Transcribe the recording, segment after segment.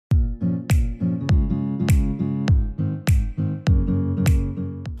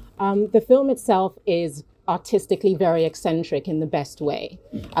The film itself is artistically very eccentric in the best way.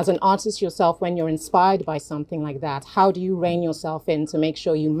 As an artist yourself, when you're inspired by something like that, how do you rein yourself in to make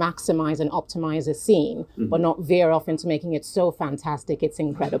sure you maximize and optimize a scene, but not veer off into making it so fantastic it's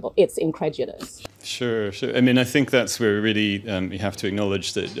incredible, it's incredulous? Sure, sure. I mean, I think that's where really you have to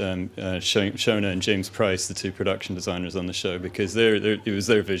acknowledge that Shona and James Price, the two production designers on the show, because it was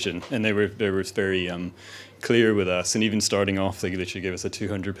their vision, and they were very clear with us. And even starting off, they literally gave us a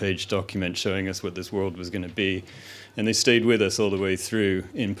 200-page document showing us what this world was going to be, and they stayed with us all the way through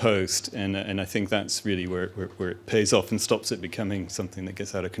in post. And I think that's really where it pays off and stops it becoming something that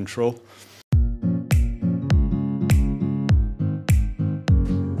gets out of control.